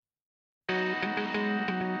Hey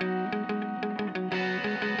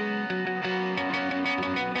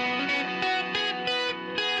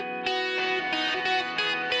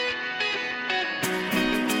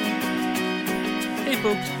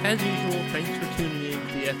folks, as usual, thanks for tuning in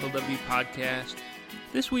to the FLW podcast.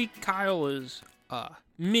 This week, Kyle is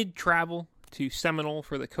mid-travel to Seminole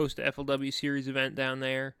for the Costa FLW Series event down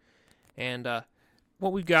there. And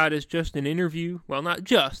what we've got is just an interview, well, not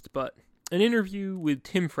just, but an interview with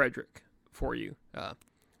Tim Frederick for you.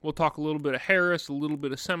 We'll talk a little bit of Harris, a little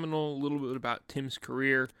bit of Seminole, a little bit about Tim's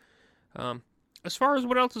career. As far as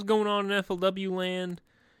what else is going on in FLW land,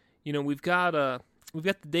 you know, we've got the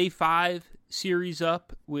Day 5 series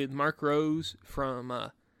up with Mark Rose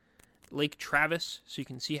from Lake Travis, so you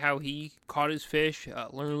can see how he caught his fish,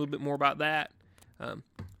 learn a little bit more about that.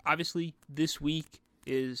 Obviously, this week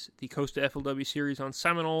is the Costa FLW Series on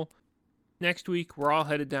Seminole. Next week, we're all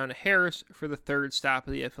headed down to Harris for the third stop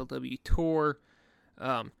of the FLW Tour.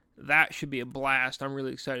 That should be a blast. I'm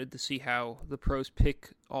really excited to see how the pros pick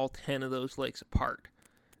all 10 of those lakes apart.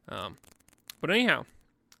 But anyhow,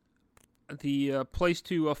 the place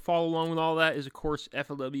to follow along with all that is, of course,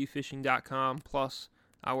 FLWfishing.com, plus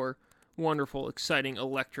our wonderful, exciting,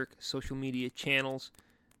 electric social media channels.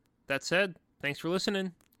 That said, thanks for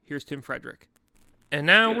listening. Here's Tim Frederick. And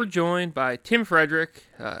now we're joined by Tim Frederick,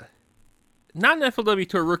 not an FLW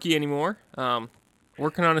Tour rookie anymore,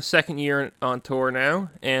 working on his second year on tour now,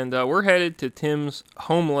 and we're headed to Tim's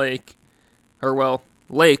home lake, or, well,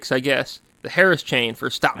 lakes, I guess, the Harris Chain for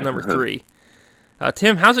stop number 3.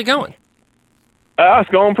 Tim, how's it going? It's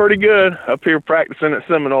going pretty good. Up here practicing at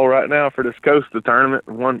Seminole right now for this Costa tournament.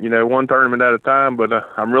 One tournament at a time, but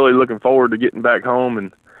I'm really looking forward to getting back home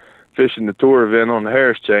and fishing the tour event on the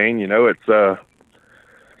Harris Chain. You know, it's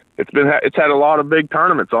had a lot of big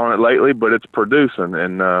tournaments on it lately, but it's producing,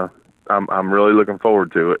 and I'm really looking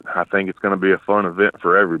forward to it. I think it's going to be a fun event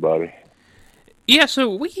for everybody. Yeah,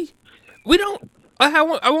 so we don't. I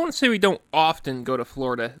won't say we don't often go to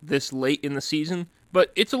Florida this late in the season, but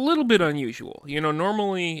it's a little bit unusual. You know,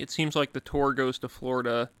 normally it seems like the tour goes to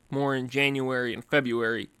Florida more in January and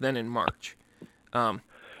February than in March.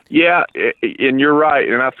 Yeah, and you're right.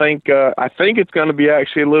 And I think it's going to be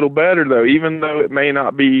actually a little better, though, even though it may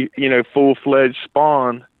not be, you know, full-fledged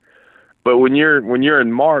spawn. But when you're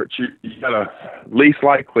in March, you got a least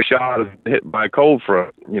likely shot of hit by a cold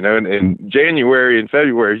front. You know, and January and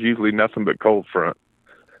February is usually nothing but cold front.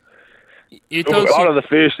 A lot of the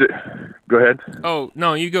fish that... Go ahead. Oh,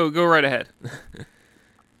 no, you go right ahead.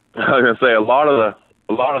 I was going to say, a lot of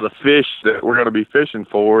the fish that we're going to be fishing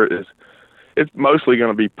for it's mostly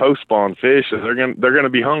going to be post-spawn fish. So they're going to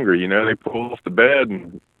be hungry, you know. They pull off the bed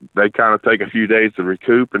and they kind of take a few days to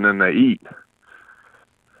recoup, and then they eat.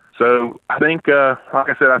 So I think, like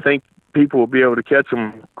I said, I think people will be able to catch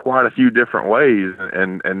them quite a few different ways,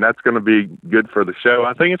 and that's going to be good for the show.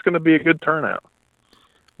 I think it's going to be a good turnout.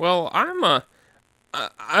 Well,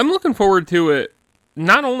 I'm looking forward to it,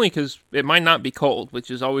 not only because it might not be cold,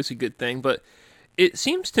 which is always a good thing, but it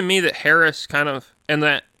seems to me that Harris and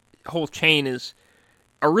that whole chain is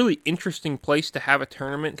a really interesting place to have a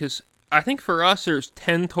tournament, because I think for us there's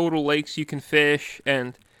 10 total lakes you can fish,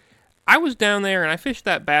 and I was down there and I fished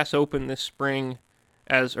that Bass Open this winter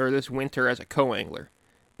as a co-angler,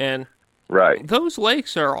 and right, those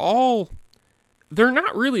lakes are they're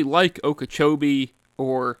not really like Okeechobee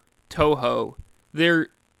or Toho. They're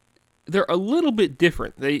a little bit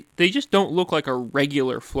different. They just don't look like a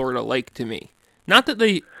regular Florida lake to me. Not that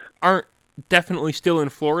they aren't definitely still in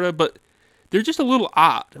Florida, but they're just a little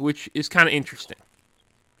odd, which is kind of interesting.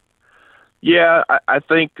 Yeah, I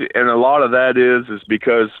think, and a lot of that is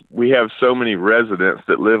because we have so many residents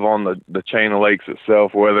that live on the chain of lakes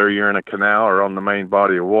itself, whether you're in a canal or on the main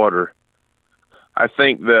body of water. I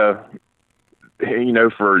think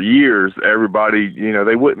for years, everybody,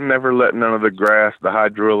 they wouldn't never let none of the grass, the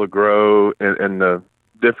hydrilla grow and the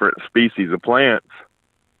different species of plants,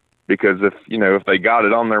 because if they got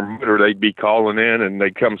it on their motor, they'd be calling in and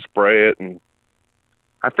they'd come spray it. And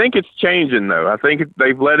I think it's changing, though. I think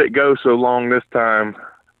they've let it go so long this time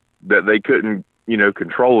that they couldn't,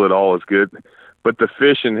 control it all as good. But the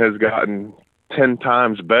fishing has gotten 10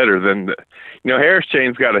 times better than Harris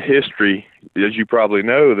Chain's got a history, as you probably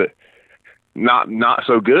know, that not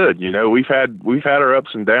so good. We've had our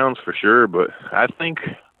ups and downs for sure, but I think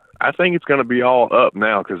it's going to be all up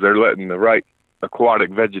now because they're letting the right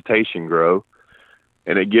aquatic vegetation grow,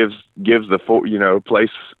 and it gives the place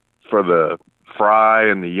for the fry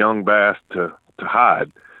and the young bass to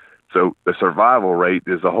hide. So the survival rate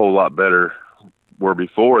is a whole lot better, where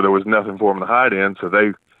before there was nothing for them to hide in, so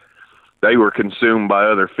they were consumed by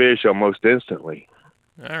other fish almost instantly.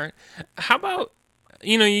 All right. How about,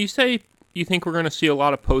 you say you think we're going to see a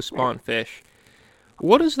lot of post-spawn fish.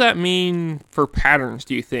 What does that mean for patterns,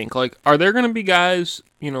 do you think? Like, are there going to be guys,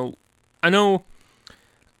 I know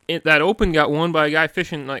that open got won by a guy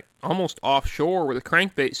fishing, like, almost offshore with a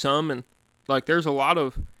crankbait some, and, like, there's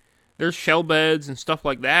shell beds and stuff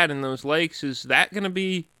like that in those lakes. Is that going to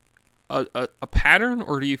be a pattern,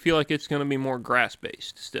 or do you feel like it's going to be more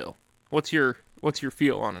grass-based still? What's your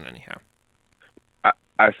feel on it anyhow?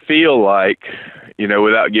 I feel like,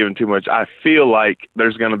 without giving too much, I feel like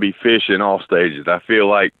there's going to be fish in all stages. I feel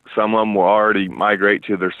like some of them will already migrate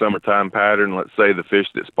to their summertime pattern. Let's say the fish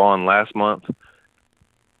that spawned last month.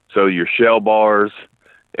 So your shell bars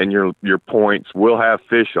and your points will have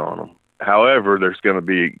fish on them. However, there's going to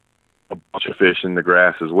be a bunch of fish in the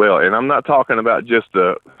grass as well. And I'm not talking about just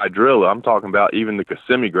the hydrilla. I'm talking about even the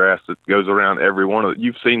Kissimmee grass that goes around every one of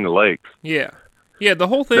you've seen the lakes. Yeah. Yeah, the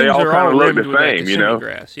whole thing they all kind of look the same,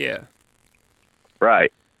 grass, yeah.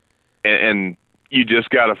 Right. And you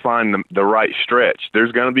just got to find the right stretch.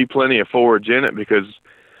 There's going to be plenty of forage in it because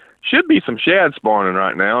should be some shad spawning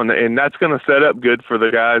right now, and that's going to set up good for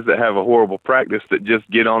the guys that have a horrible practice that just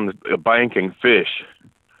get on the bank and fish.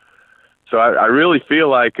 So I really feel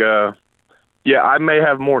like, I may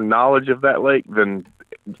have more knowledge of that lake than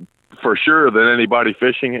anybody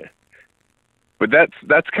fishing it. But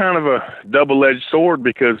that's kind of a double-edged sword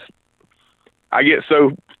because I get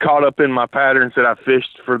so caught up in my patterns that I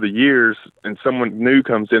fished for the years, and someone new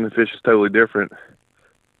comes in and fishes totally different,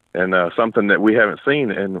 and something that we haven't seen,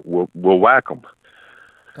 and we'll whack them.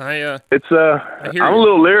 I'm a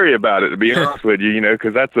little leery about it, to be honest with you,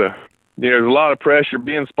 because that's there's a lot of pressure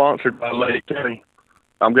being sponsored by Lake County.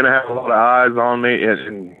 I'm going to have a lot of eyes on me,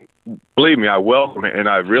 and believe me, I welcome it, and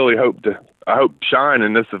I really hope to shine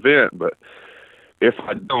in this event, but if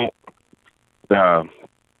I don't,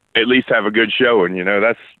 at least have a good showing,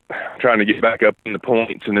 that's trying to get back up in the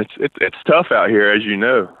points, and it's tough out here, as you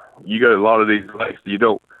know. You go to a lot of these lakes you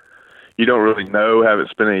don't really know,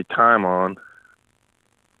 haven't spent any time on.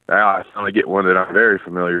 Now I finally get one that I'm very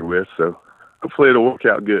familiar with, so hopefully it'll work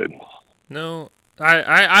out good. No,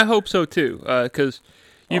 I hope so too, because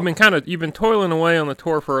you've been toiling away on the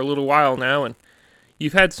tour for a little while now, and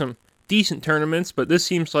you've had some decent tournaments, but this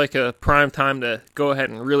seems like a prime time to go ahead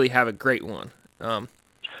and really have a great one.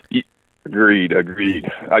 Agreed.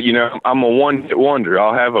 I'm a one-hit wonder.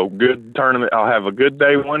 I'll have a good tournament. I'll have a good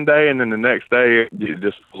day one day, and then the next day it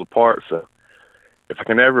just falls apart. So if I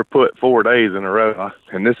can ever put 4 days in a row,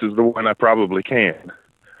 and this is the one I probably can.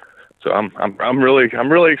 So I'm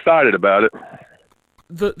really excited about it.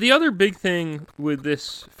 The other big thing with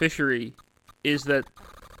this fishery is that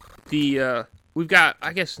we've got,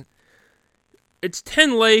 I guess, it's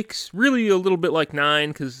 10 lakes, really a little bit like 9,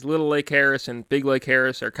 because Little Lake Harris and Big Lake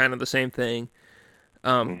Harris are kind of the same thing.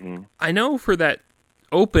 I know for that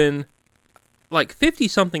open, like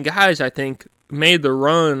 50-something guys, I think, made the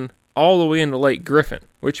run all the way into Lake Griffin,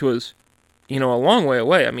 which was, a long way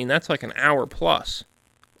away. I mean, that's like an hour plus,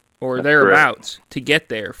 or that's thereabouts, correct, to get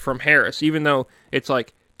there from Harris, even though it's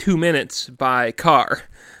like 2 minutes by car.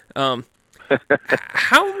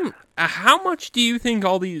 How much do you think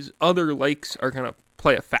all these other lakes are going to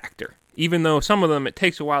play a factor? Even though some of them it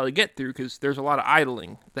takes a while to get through because there's a lot of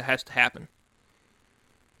idling that has to happen.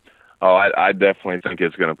 Oh, I definitely think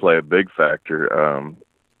it's going to play a big factor.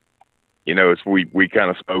 We kind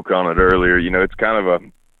of spoke on it earlier. It's kind of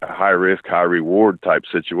a high risk, high reward type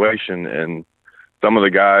situation, and some of the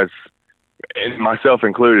guys, and myself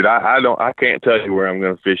included, I can't tell you where I'm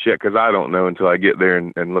going to fish yet because I don't know until I get there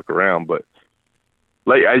and look around, but.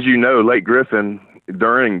 As you know, Lake Griffin,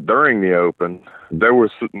 during the Open, there was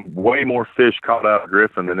way more fish caught out of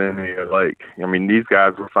Griffin than any other lake. I mean, these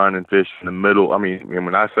guys were finding fish in the middle. I mean,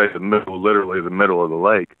 when I say the middle, literally the middle of the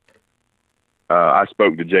lake. I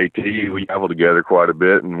spoke to JT. We traveled together quite a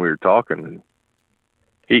bit, and we were talking. And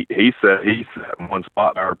he said he sat in one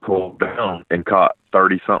spot I pulled down and caught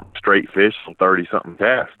 30-something straight fish on 30-something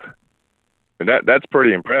casts. And that's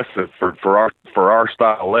pretty impressive for our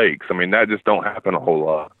style lakes. I mean, that just don't happen a whole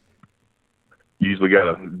lot. You usually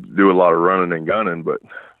got to do a lot of running and gunning, but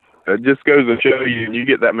it just goes to show you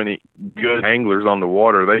get that many good anglers on the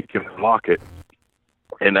water, they can lock it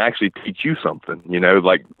and actually teach you something,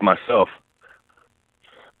 like myself.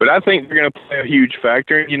 But I think they're going to play a huge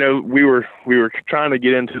factor. We were trying to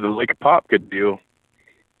get into the Lake Apopka deal.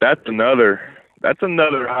 That's another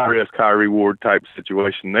high risk, high reward type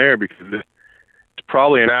situation there because it's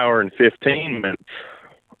probably an hour and 15 minutes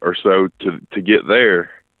or so to get there.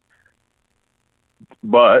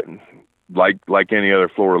 But like any other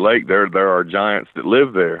Florida lake, there are giants that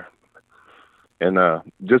live there. And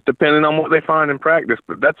just depending on what they find in practice,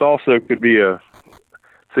 but that's also could be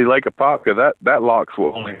Lake Apopka, that locks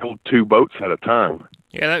will only hold 2 boats at a time.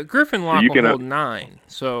 Yeah, that Griffin lock will hold 9.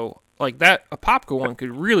 So, like, that Apopka one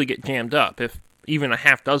could really get jammed up if even a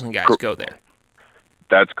half dozen guys go there.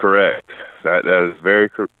 That's correct. That is very,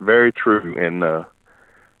 very true. And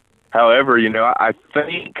however, I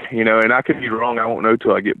think, and I could be wrong, I won't know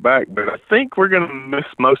till I get back, but I think we're going to miss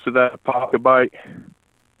most of that Apopka bite.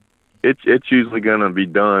 It's usually going to be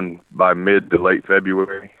done by mid to late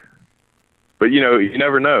February. But, you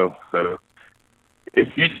never know. So if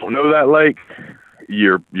you don't know that lake,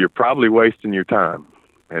 you're probably wasting your time.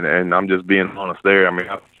 And I'm just being honest there. I mean,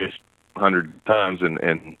 I've fished hundreds of times,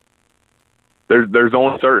 and there's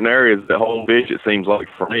only certain areas that hold fish, it seems like,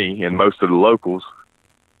 for me and most of the locals.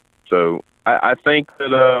 So I think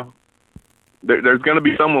that there's going to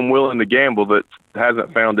be someone willing to gamble that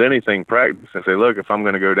hasn't found anything practice and say, look, if I'm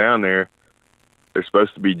going to go down there, there's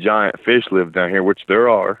supposed to be giant fish live down here, which there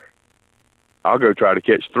are. I'll go try to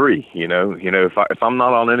catch 3, if I'm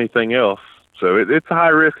not on anything else. So it's a high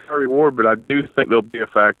risk, high reward, but I do think there'll be a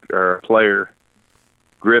factor or a player,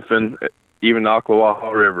 Griffin, even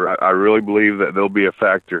Ocklawaha River. I really believe that there'll be a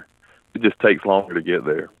factor. It just takes longer to get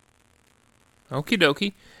there. Okie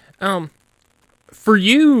dokie. For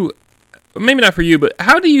you, maybe not for you, but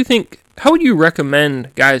how would you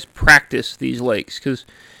recommend guys practice these lakes? Because,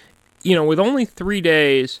 with only 3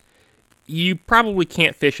 days, you probably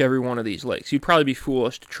can't fish every one of these lakes. You'd probably be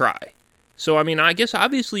foolish to try. So, I mean, I guess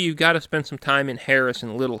obviously you've got to spend some time in Harris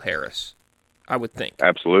and Little Harris, I would think.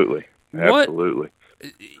 Absolutely. Absolutely.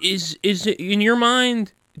 What is it, in your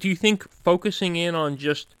mind, do you think focusing in on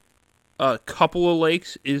just a couple of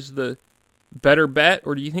lakes is the better bet,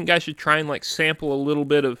 or do you think guys should try and like sample a little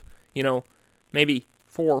bit of, maybe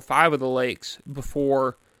 4 or 5 of the lakes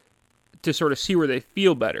before to sort of see where they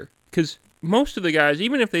feel better? Because most of the guys,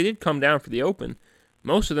 even if they did come down for the Open,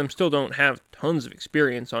 most of them still don't have tons of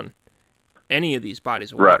experience on any of these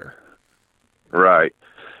bodies of water. Right.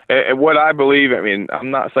 And what I believe, I mean,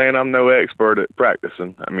 I'm not saying I'm no expert at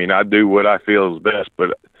practicing. I mean, I do what I feel is best,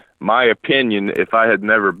 but my opinion, if I had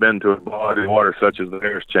never been to a body of water such as the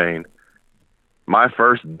Harris Chain, my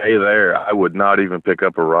first day there, I would not even pick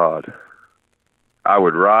up a rod. I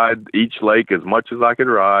would ride each lake as much as I could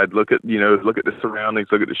ride, look at the surroundings,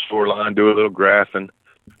 look at the shoreline, do a little graphing.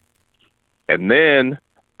 And then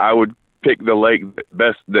I would pick the lake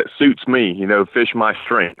that suits me, fish my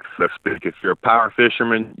strength, so to speak. If you're a power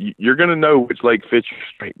fisherman, you're going to know which lake fits your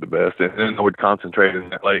strength the best, and then I would concentrate in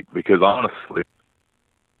that lake, because honestly,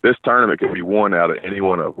 this tournament could be won out of any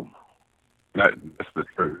one of them. That's the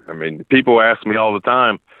truth. I mean, people ask me all the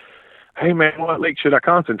time, hey man, what lake should I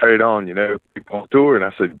concentrate on, people on tour? And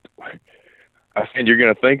I said, you're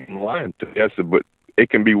going to think I'm lying to you. I said, but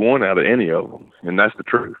it can be won out of any of them, and that's the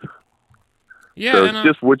truth. Yeah, so it's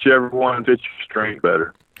just whichever one fits your strength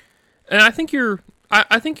better. And I think you're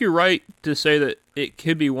right to say that it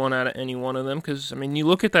could be one out of any one of them, because I mean, you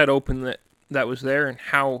look at that Open that was there and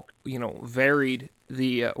how varied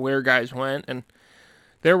the where guys went, and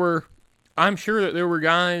I'm sure that there were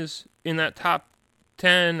guys in that top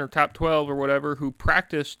 10 or top 12 or whatever who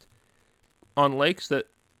practiced on lakes that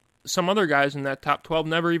some other guys in that top 12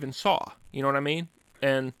 never even saw. You know what I mean?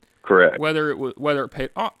 And correct. Whether it paid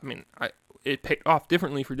off. I mean, it paid off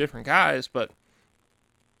differently for different guys, but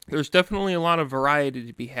there's definitely a lot of variety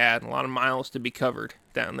to be had and a lot of miles to be covered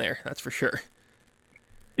down there. That's for sure.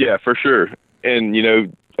 Yeah, for sure. And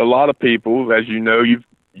a lot of people, as you've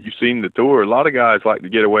seen the tour, a lot of guys like to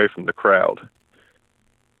get away from the crowd.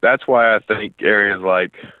 That's why I think areas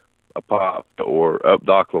like Apopka or up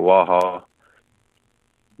Ocklawaha,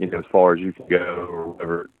 as far as you can go or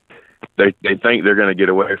whatever, they think they're going to get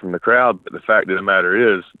away from the crowd, but the fact of the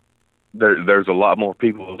matter is, there's a lot more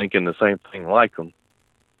people thinking the same thing like them.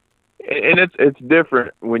 And it's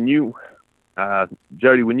different when you,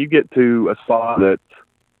 Jody, when you get to a spot that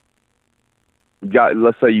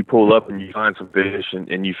let's say you pull up and you find some fish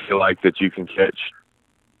and you feel like that you can catch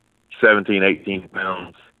 17, 18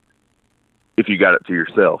 pounds if you got it to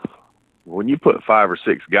yourself. When you put 5 or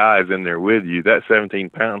 6 guys in there with you, that 17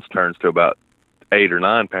 pounds turns to about 8 or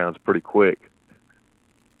 9 pounds pretty quick.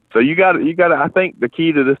 So you got to. I think the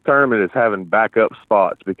key to this tournament is having backup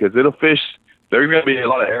spots, because it'll fish. There's going to be a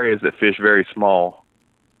lot of areas that fish very small.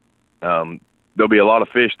 There'll be a lot of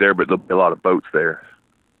fish there, but there'll be a lot of boats there.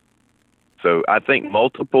 So I think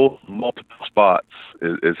multiple spots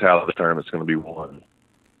is how the tournament's going to be won.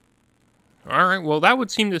 All right. Well, that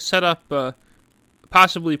would seem to set up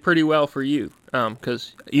possibly pretty well for you,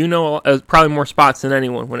 because probably more spots than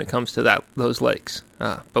anyone when it comes to those lakes.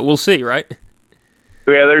 But we'll see, right?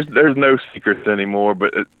 Yeah, there's no secrets anymore,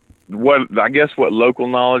 but what local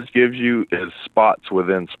knowledge gives you is spots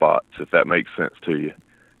within spots, if that makes sense to you.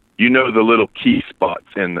 You know the little key spots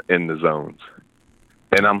in the zones.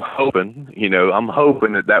 And I'm hoping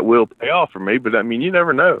that will pay off for me, but I mean, you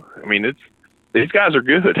never know. I mean, these guys are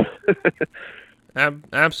good.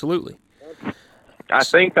 Absolutely. I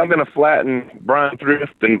think I'm going to flatten Brian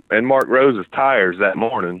Thrift and Mark Rose's tires that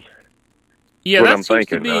morning. Yeah, that seems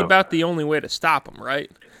to be about the only way to stop them,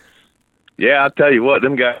 right? Yeah, I tell you what,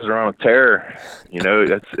 them guys are on a tear. You know,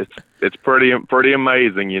 it's pretty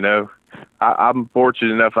amazing. You know, I'm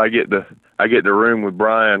fortunate enough I get to room with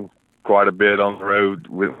Brian quite a bit on the road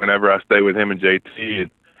whenever I stay with him and JT.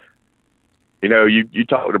 And, you know, you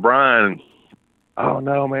talk to Brian. And, oh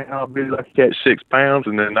no, man, I'll be lucky to catch 6 pounds.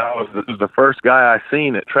 And then this was the first guy I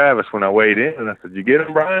seen at Travis when I weighed in, and I said, "You get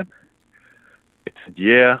him, Brian?" He said,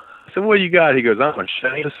 "Yeah." I said, "What you got?" He goes, "I'm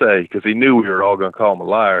ashamed to say," because he knew we were all going to call him a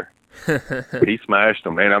liar. But he smashed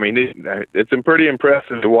him, man. I mean, it's pretty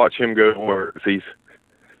impressive to watch him go to work.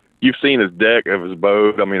 You've seen his deck of his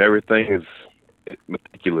boat. I mean, everything is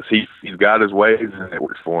meticulous. He's got his ways, and it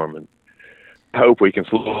works for him. And I hope we can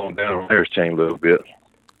slow him down on Harris Chain a little bit.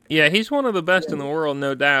 Yeah, he's one of the best in the world,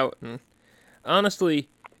 no doubt. And honestly,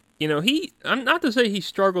 you know, I'm not to say he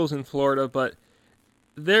struggles in Florida, but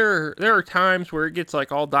there are times where it gets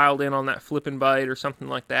like all dialed in on that flipping bite or something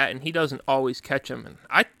like that, and he doesn't always catch him. And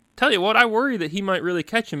I tell you what, I worry that he might really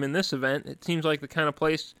catch him in this event. It seems like the kind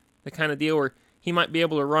of deal where he might be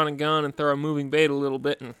able to run a gun and throw a moving bait a little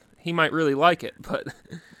bit, and he might really like it. But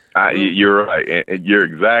you're right. You're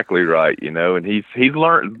exactly right. You know, and he's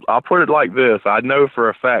learned. I'll put it like this: I know for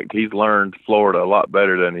a fact he's learned Florida a lot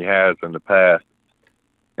better than he has in the past,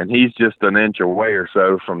 and he's just an inch away or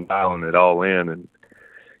so from dialing it all in. And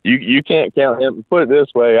you can't count him. Put it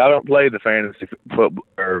this way: I don't play the fantasy football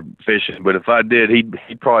or fishing, but if I did,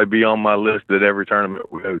 he'd probably be on my list at every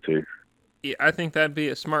tournament we go to. Yeah, I think that'd be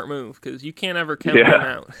a smart move because you can't ever count him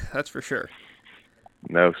out. That's for sure.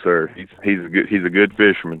 No, sir. He's a good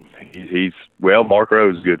fisherman. Mark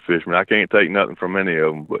Rose is a good fisherman. I can't take nothing from any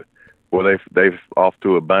of them, but they've off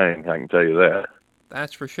to a bang. I can tell you that.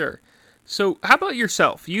 That's for sure. So, how about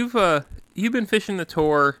yourself? You've been fishing the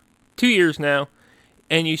tour 2 years now,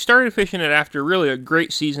 and you started fishing it after really a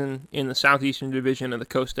great season in the Southeastern Division of the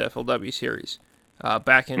Costa FLW Series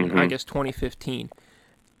back in I guess 2015.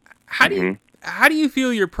 How do you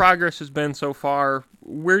feel your progress has been so far?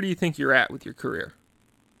 Where do you think you're at with your career?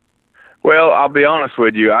 Well, I'll be honest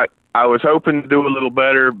with you. I was hoping to do a little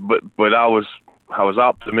better, but I was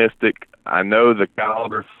optimistic. I know the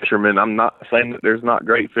caliber fishermen. I'm not saying that there's not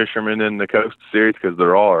great fishermen in the Costa Series, because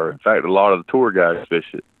there are. In fact, a lot of the tour guys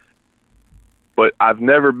fish it. But I've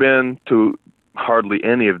never been to hardly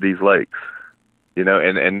any of these lakes, you know.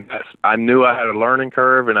 And I knew I had a learning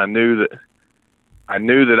curve, and I knew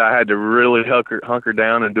that I had to really hunker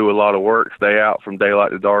down and do a lot of work, stay out from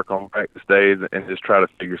daylight to dark on practice days, and just try to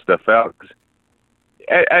figure stuff out. 'Cause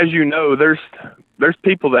as you know, there's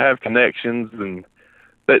people that have connections, and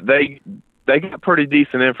that they get pretty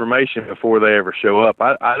decent information before they ever show up.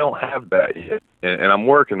 I don't have that yet, and I'm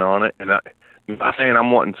working on it. And I'm not saying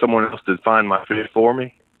I'm wanting someone else to find my fish for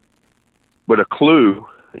me, but a clue,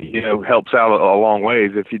 you know, helps out a long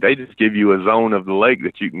ways. If they just give you a zone of the lake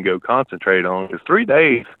that you can go concentrate on, because 3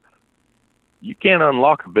 days, you can't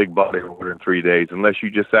unlock a big body of water in 3 days unless you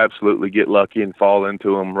just absolutely get lucky and fall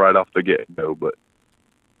into them right off the get-go. But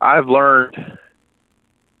I've learned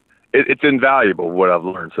it's invaluable what I've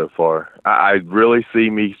learned so far. I really see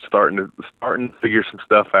me starting to figure some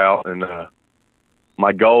stuff out, and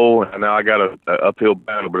my goal, and now I got an uphill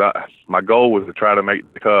battle, but my goal was to try to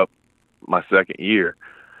make the Cup my second year.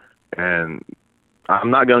 And I'm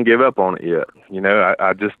not going to give up on it yet. You know,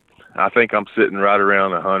 I think I'm sitting right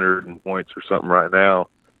around 100 points or something right now.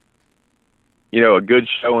 You know, a good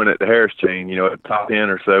showing at the Harris Chain, you know, at top 10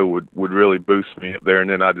 or so would really boost me up there. And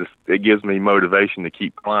then it gives me motivation to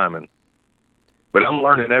keep climbing. But I'm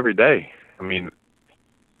learning every day. I mean,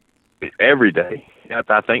 every day.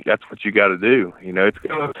 I think that's what you got to do. You know, it's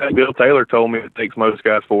going to take, Bill Taylor told me it takes most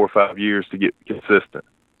guys 4 or 5 years to get consistent.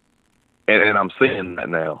 And I'm seeing that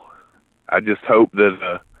now. I just hope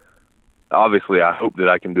that, obviously, I hope that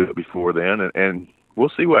I can do it before then, and we'll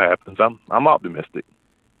see what happens. I'm optimistic.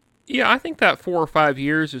 Yeah, I think that 4 or 5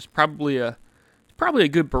 years is probably a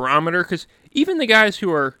good barometer, because even the guys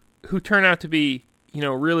who turn out to be, you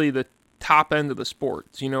know, really the top end of the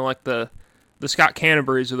sports, you know, like the Scott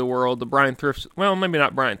Canterburys of the world, the Brian Thrifts. Well, maybe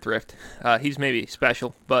not Brian Thrift. He's maybe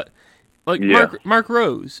special, but like Mark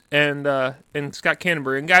Rose and Scott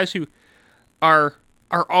Canterbury, and guys who are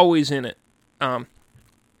always in it.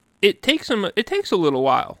 it takes a little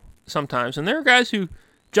while sometimes, and there are guys who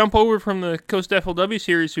jump over from the Coast FLW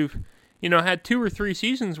series who've had 2 or 3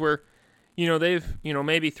 seasons where they've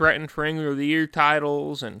maybe threatened for Angler of the Year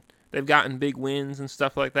titles and they've gotten big wins and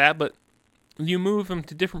stuff like that, but you move them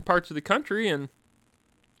to different parts of the country and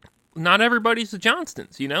not everybody's the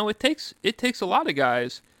Johnstons. It takes a lot of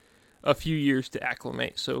guys a few years to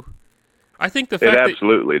acclimate. So I think the fact it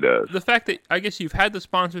absolutely does. The fact that I guess you've had the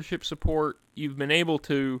sponsorship support, you've been able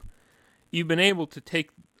to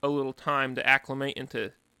take a little time to acclimate and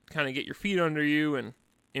to kind of get your feet under you and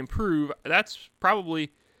improve. That's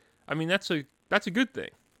probably, that's a good thing.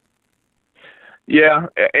 Yeah,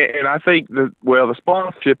 and I think the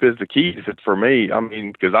sponsorship is the key for me.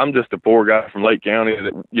 Because I'm just a poor guy from Lake County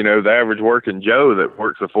that, the average working Joe that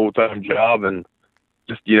works a full-time job and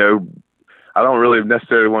just, I don't really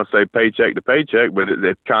necessarily want to say paycheck to paycheck, but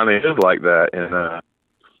it kind of is like that. And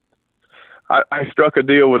I struck a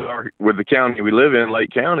deal with the county we live in, Lake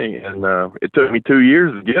County, and it took me 2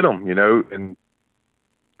 years to get them, and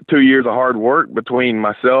 2 years of hard work between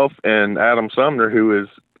myself and Adam Sumner, who is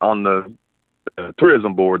on the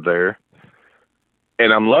tourism board there.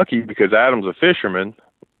 And I'm lucky because Adam's a fisherman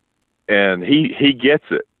and he gets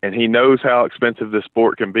it and he knows how expensive this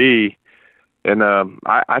sport can be. And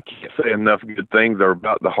I can't say enough good things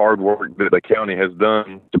about the hard work that the county has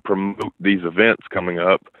done to promote these events coming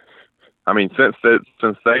up. Since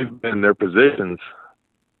they've been in their positions,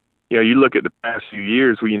 you look at the past few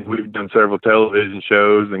years, we've done several television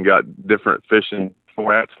shows and got different fishing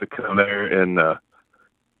formats to come there, and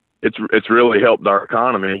it's really helped our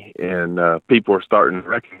economy, and people are starting to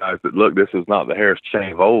recognize that, look, this is not the Harris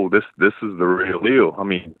Chain of old. This is the real deal.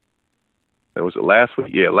 Was it last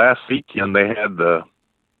week? Yeah, last weekend they had the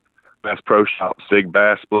Bass Pro Shops Big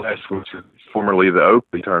Bass Splash, which is formerly the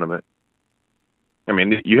Oakley tournament.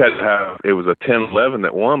 You had to have, it was a 10-11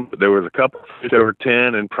 that won, but there was a couple fish over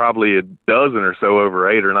 10 and probably a dozen or so over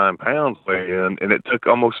 8 or 9 pounds weigh in, and it took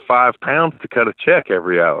almost 5 pounds to cut a check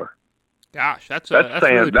every hour. Gosh, that's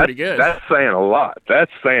really pretty good. That's saying a lot.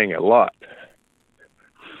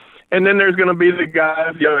 And then there's going to be the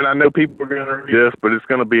guys, and I know people are going to read this, but it's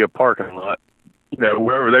going to be a parking lot,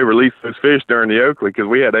 wherever they release those fish during the Oakley, because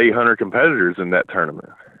we had 800 competitors in that tournament.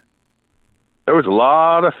 There was a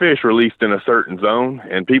lot of fish released in a certain zone,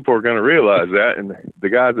 and people are going to realize that, and the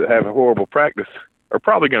guys that have a horrible practice are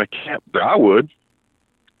probably going to camp there. I would.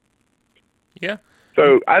 Yeah.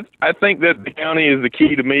 So I think that the county is the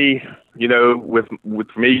key to me, with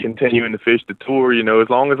me continuing to fish the tour, as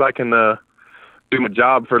long as I can do my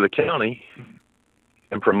job for the county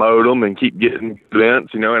and promote them and keep getting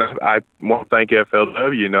events, and I want to thank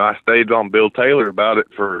FLW. I stayed on Bill Taylor about it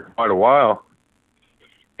for quite a while.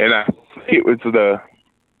 And I think it was the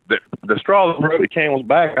straw that broke the camel's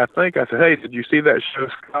back. I think I said, hey, did you see that show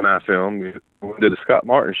Scott and I filmed? We did the Scott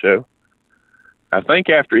Martin show. I think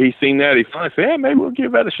after he seen that, he finally said, yeah, maybe we'll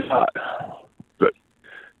give that a shot. But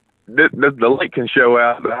the lake can show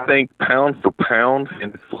out, I think, pound for pound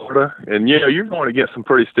in Florida. And, you're going to get some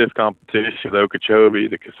pretty stiff competition, the Okeechobee,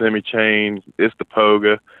 the Kissimmee Chain,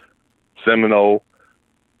 Istapoga, Seminole.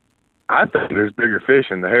 I think there's bigger fish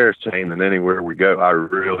in the Harris Chain than anywhere we go. I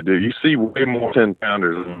really do. You see way more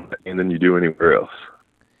 10-pounders than you do anywhere else.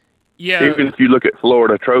 Yeah. Even if you look at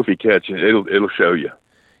Florida trophy catching, it'll show you.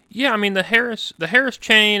 Yeah, the Harris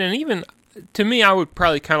Chain, and even, to me, I would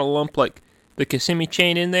probably kind of lump, like, the Kissimmee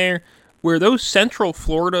Chain in there, where those central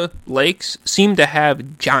Florida lakes seem to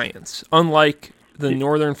have giants, unlike the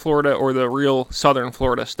northern Florida or the real southern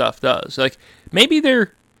Florida stuff does. Like, maybe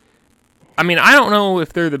they're, I don't know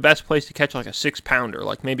if they're the best place to catch, like, a 6-pounder,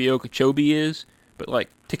 like maybe Okeechobee is, but, like,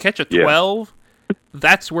 to catch a 12,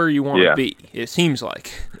 that's where you want to be, it seems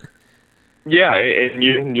like. Yeah, and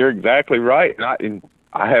you're exactly right. And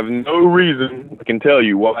I have no reason I can tell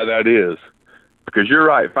you why that is. Because you're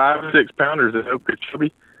right, 5 or 6 pounders at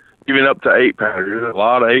Okeechobee, even up to 8 pounders. There's a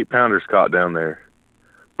lot of 8 pounders caught down there.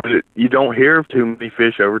 But you don't hear of too many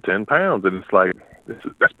fish over 10 pounds. And it's like,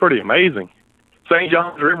 that's pretty amazing. St.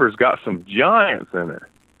 Johns River's got some giants in it.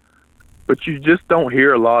 But you just don't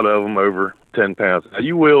hear a lot of them over 10 pounds. Now,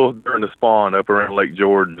 you will during the spawn up around Lake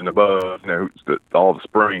George and above, all the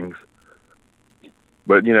springs.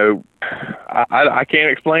 But, I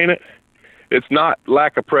can't explain it. It's not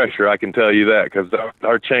lack of pressure, I can tell you that, because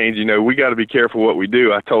our change, we got to be careful what we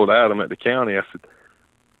do. I told Adam at the county, I said,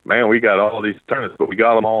 man, we got all these tournaments, but we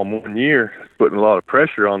got them all in 1 year, putting a lot of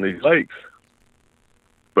pressure on these lakes.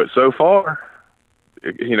 But so far, they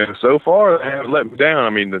haven't let me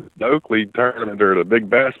down. The Oakley tournament or the Big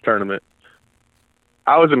Bass tournament,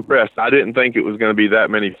 I was impressed. I didn't think it was going to be that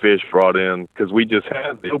many fish brought in because we just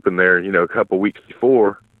had the Open there, a couple weeks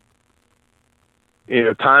before.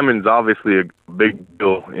 timing's obviously a big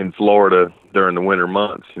deal in Florida during the winter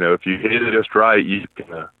months. If you hit it just right, you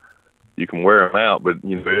can wear them out. But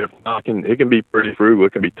if not, it can be pretty frugal.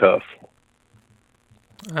 It can be tough.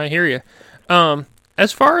 I hear you.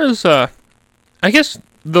 As far as I guess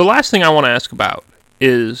the last thing I want to ask about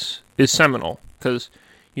is Seminole, because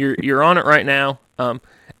you're on it right now.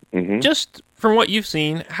 Just from what you've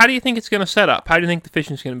seen, how do you think it's going to set up? How do you think the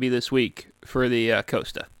fishing's going to be this week for the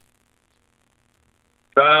Costa?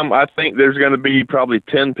 I think there's going to be probably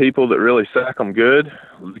 10 people that really sack them good,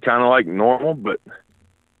 kind of like normal. But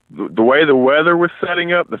the way the weather was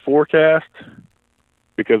setting up, the forecast,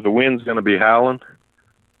 because the wind's going to be howling,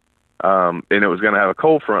 and it was going to have a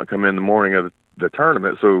cold front come in the morning of the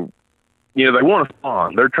tournament. So, they want to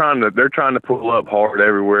spawn. They're trying to pull up hard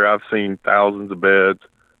everywhere. I've seen thousands of beds,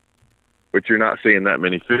 but you're not seeing that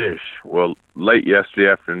many fish. Well, late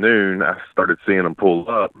yesterday afternoon, I started seeing them pull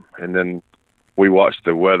up, and then we watched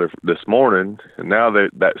the weather this morning, and now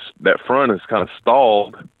that front is kind of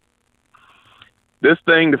stalled. This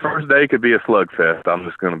thing, the first day could be a slugfest. I'm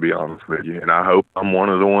just going to be honest with you, and I hope I'm one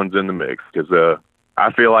of the ones in the mix, because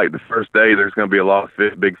I feel like the first day there's going to be a lot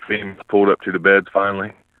of big females pulled up to the beds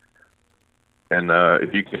finally. And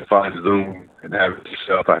if you can find a Zoom and have it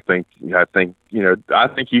yourself, I think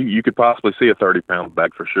you could possibly see a 30-pound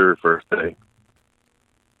bag for sure first day.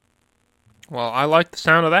 Well, I like the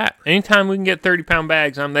sound of that. Anytime we can get 30-pound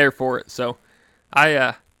bags, I'm there for it. So,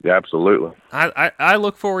 yeah, absolutely. I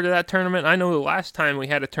look forward to that tournament. I know the last time we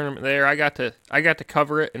had a tournament there, I got to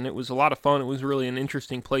cover it, and it was a lot of fun. It was really an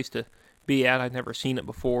interesting place to be at. I'd never seen it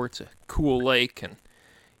before. It's a cool lake, and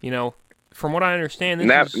from what I understand,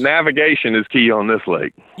 navigation is key on this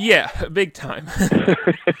lake. Yeah, big time.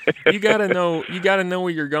 You gotta know where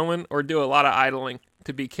you're going, or do a lot of idling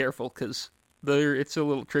to be careful, because it's a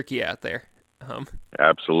little tricky out there.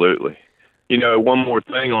 Absolutely. One more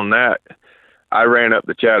thing on that. I ran up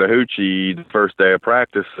the Chattahoochee the first day of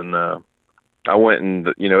practice, and I went and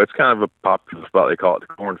it's kind of a popular spot. They call it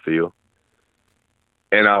the cornfield.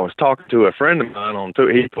 And I was talking to a friend of mine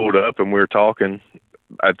he pulled up, and we were talking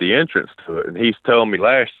at the entrance to it, and he's telling me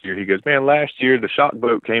last year, he goes, man, last year the shock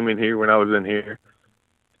boat came in here when I was in here,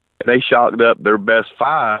 and they shocked up their best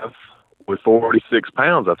 5 with 46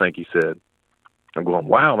 pounds, I think he said. I'm going,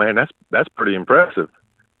 wow, man, that's pretty impressive.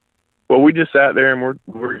 Well, we just sat there, and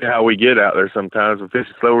we're how we get out there sometimes. When fish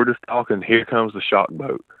is slow, we're just talking, here comes the shock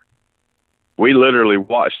boat. We literally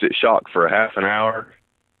watched it shock for a half an hour,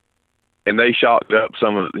 and they shocked up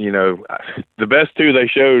some of, the best 2 they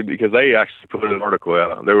showed, because they actually put an article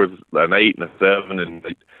out. There was an 8 and a 7, and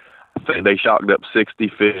I think they shocked up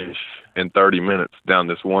 60 fish in 30 minutes down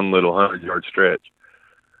this one little 100-yard stretch.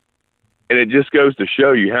 And it just goes to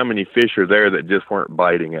show you how many fish are there that just weren't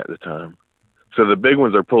biting at the time. So the big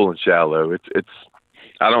ones are pulling shallow. It's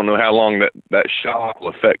I don't know how long that shock will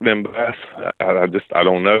affect them bass. I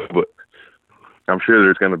don't know, but I'm sure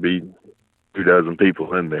there's going to be 24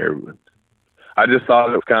 people in there. I just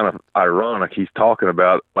thought it was kind of ironic. He's talking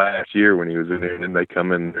about last year when he was in there, and then they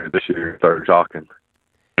come in there this year and start shocking.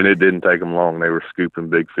 And it didn't take them long. They were scooping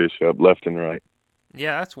big fish up left and right.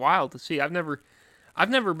 Yeah, that's wild to see. I've never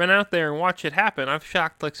been out there and watched it happen. I've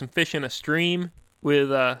shocked like some fish in a stream with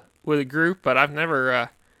a group, but I've never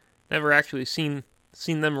actually seen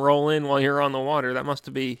them roll in while you're on the water. That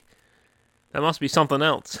must be something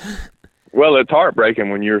else. Well, it's heartbreaking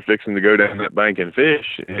when you're fixing to go down that bank and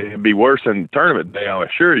fish. It'd be worse than tournament day, I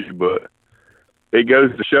assure you, but it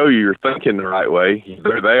goes to show you're thinking the right way.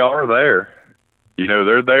 They are there.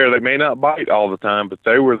 They're there. They may not bite all the time, but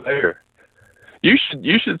they were there. You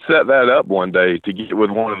should set that up one day to get with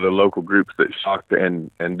one of the local groups that shock and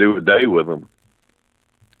do a day with them.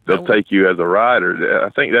 They'll take you as a rider. I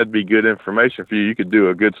think that'd be good information for you. You could do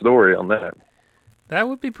a good story on that. That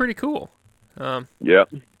would be pretty cool. Yeah.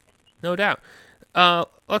 No doubt.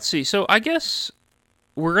 Let's see. So I guess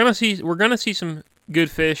we're gonna see some good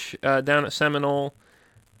fish down at Seminole.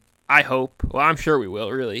 I hope. Well, I'm sure we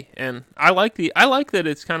will, really. And I like that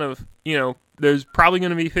it's kind of, there's probably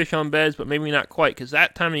going to be fish on beds, but maybe not quite, because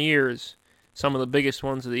that time of year is some of the biggest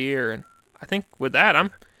ones of the year. And I think with that,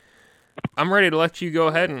 I'm ready to let you go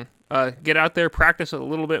ahead and get out there, practice a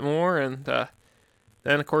little bit more, and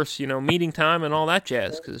then of course meeting time and all that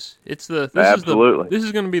jazz, because this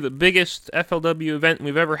is going to be the biggest FLW event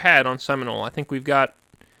we've ever had on Seminole. I think we've got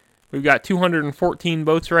 214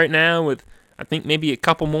 boats right now, with I think maybe a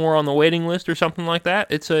couple more on the waiting list or something like that.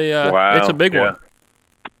 It's a big one.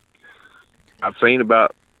 I've seen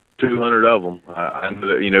about 200 of them. I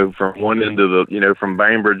know from one end of the, from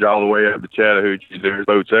Bainbridge all the way up to Chattahoochee, there's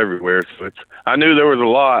boats everywhere. So I knew there was a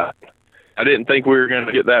lot. I didn't think we were going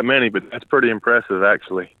to get that many, but that's pretty impressive,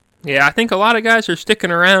 actually. Yeah, I think a lot of guys are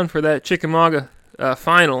sticking around for that Chickamauga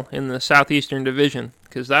final in the Southeastern Division,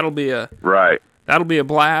 because that'll be a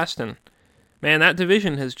blast. And man, that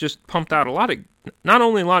division has just pumped out not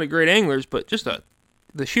only a lot of great anglers, but just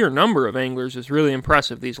the sheer number of anglers is really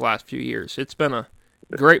impressive these last few years. It's been a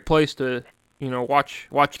great place to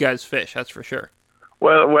watch guys fish. That's for sure.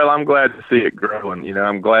 Well, I'm glad to see it growing.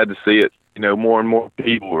 I'm glad to see it. More and more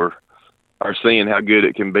people are seeing how good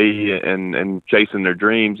it can be and chasing their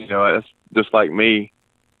dreams. That's just like me.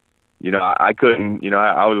 I couldn't.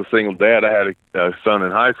 I was a single dad. I had a son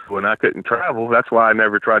in high school, and I couldn't travel. That's why I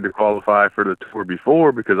never tried to qualify for the tour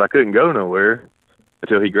before, because I couldn't go nowhere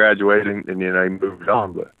until he graduated and he moved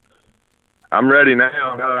on. But I'm ready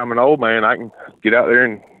now. Now that I'm an old man, I can get out there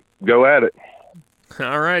and go at it.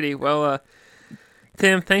 All righty. Well,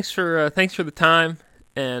 Tim, thanks for the time,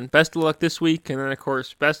 and best of luck this week, and then of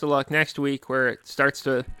course best of luck next week, where it starts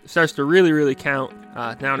to really, really count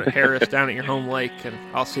down at Harris, down at your home lake, and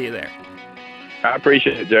I'll see you there. I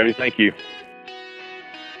appreciate it, Jody. Thank you.